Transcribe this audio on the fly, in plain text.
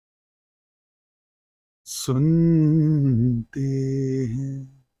सुनते हैं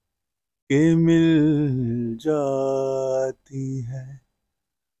कि मिल जाती है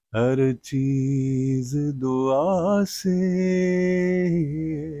हर चीज दुआ से।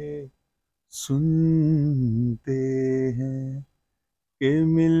 सुनते हैं कि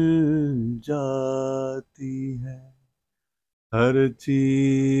मिल जाती है हर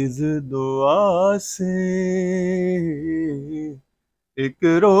चीज दुआ से। एक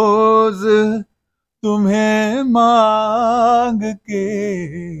रोज तुम्हें मांग के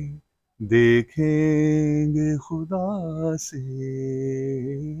देखेंगे खुदा से।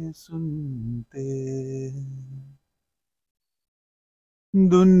 सुनते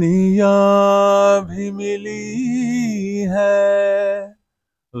दुनिया भी मिली है,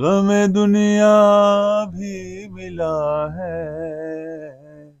 गम दुनिया भी मिला है।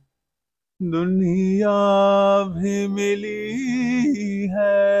 दुनिया भी मिली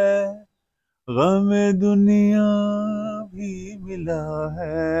है, गम दुनिया भी मिला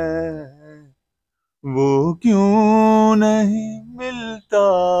है। वो क्यों नहीं मिलता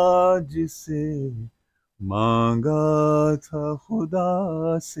जिसे मांगा था खुदा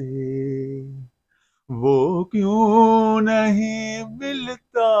से। वो क्यों नहीं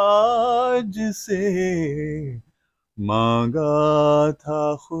मिलता जिसे मांगा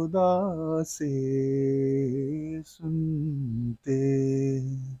था खुदा से। सुनते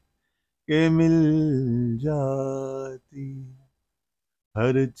के मिल जाती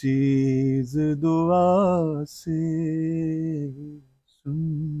हर चीज दुआ से।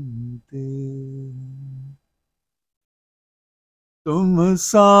 सुनते तुम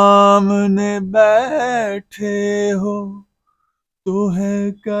सामने बैठे हो तो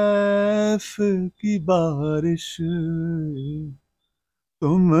है कैफ की बारिश।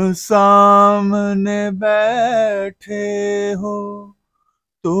 तुम सामने बैठे हो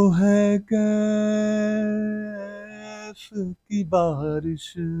तो है कैफ की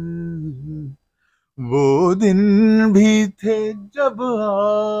बारिश। वो दिन भी थे जब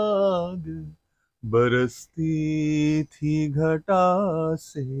आग बरसती थी घटा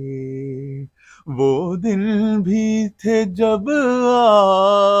से। वो दिन भी थे जब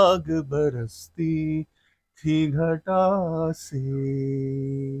आग बरसती थी घटा से।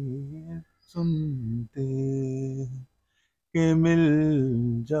 सुनते के मिल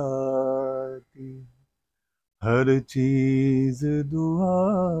जाती हर चीज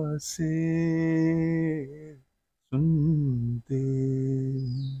दुआ से। सुनते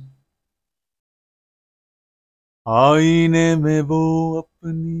आईने में वो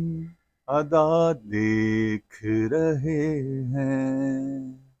अपनी अदा देख रहे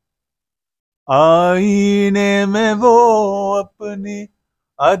हैं। आईने में वो अपनी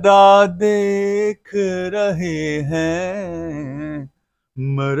अदा देख रहे हैं।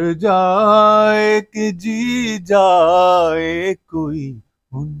 मर जाए कि जी जाए कोई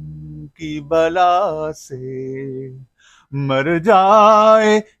उनकी बला से। मर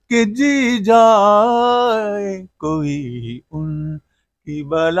जाए कि जी जाए कोई उनकी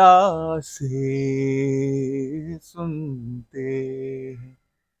बला से। सुनते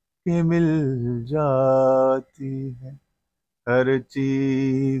कि मिल जाती है हर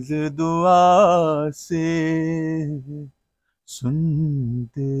चीज दुआ से।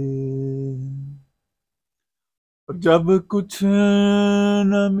 सुनते और जब कुछ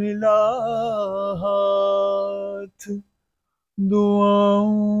न मिला हाथ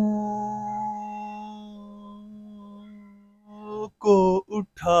दुआओं को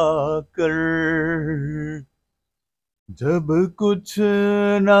उठाकर। जब कुछ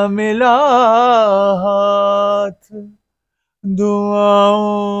न मिला हाथ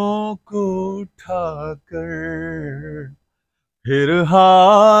दुआओं को उठाकर। फिर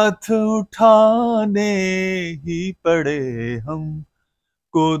हाथ उठाने ही पड़े हम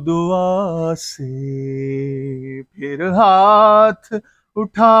को दुआ से। फिर हाथ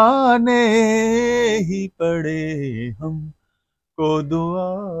उठाने ही पड़े हम को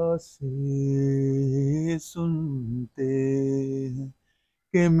दुआ से। सुनते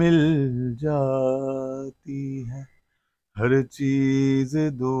के मिल जाती है हर चीज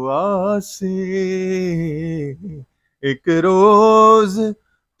दुआ से। एक रोज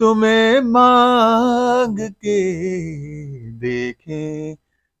तुम्हें मांग के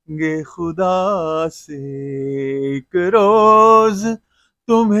देखेंगे खुदा से। एक रोज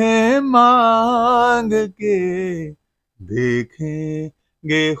तुम्हें मांग के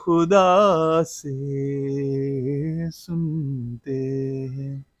देखेंगे खुदा से। सुनते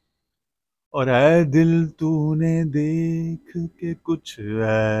हैं और ऐ दिल तूने देख के कुछ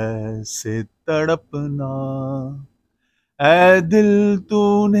ऐसे तड़पना। ऐ दिल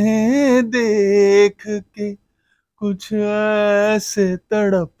तूने देख के कुछ ऐसे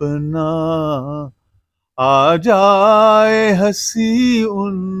तड़पना, आ जाए हंसी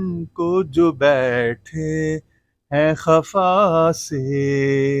उनको जो बैठे हैं खफा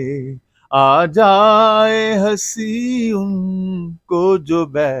से, आ जाए हंसी उनको जो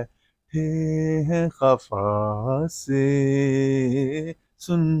बैठे हैं खफा से,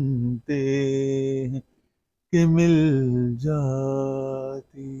 सुनते हैं कि मिल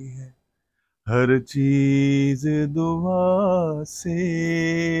जाती है हर चीज दुआ से,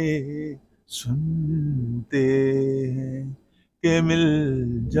 सुनते हैं कि मिल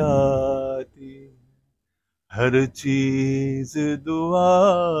जाती हर चीज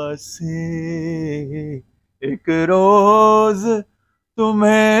दुआ से। एक रोज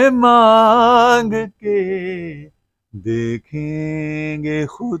तुम्हें मांग के देखेंगे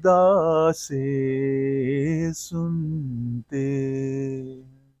खुदा से, सुनते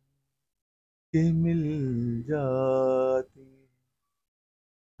कि मिल जाती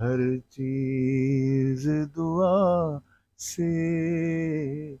हर चीज दुआ से,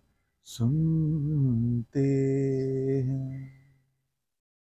 सुनते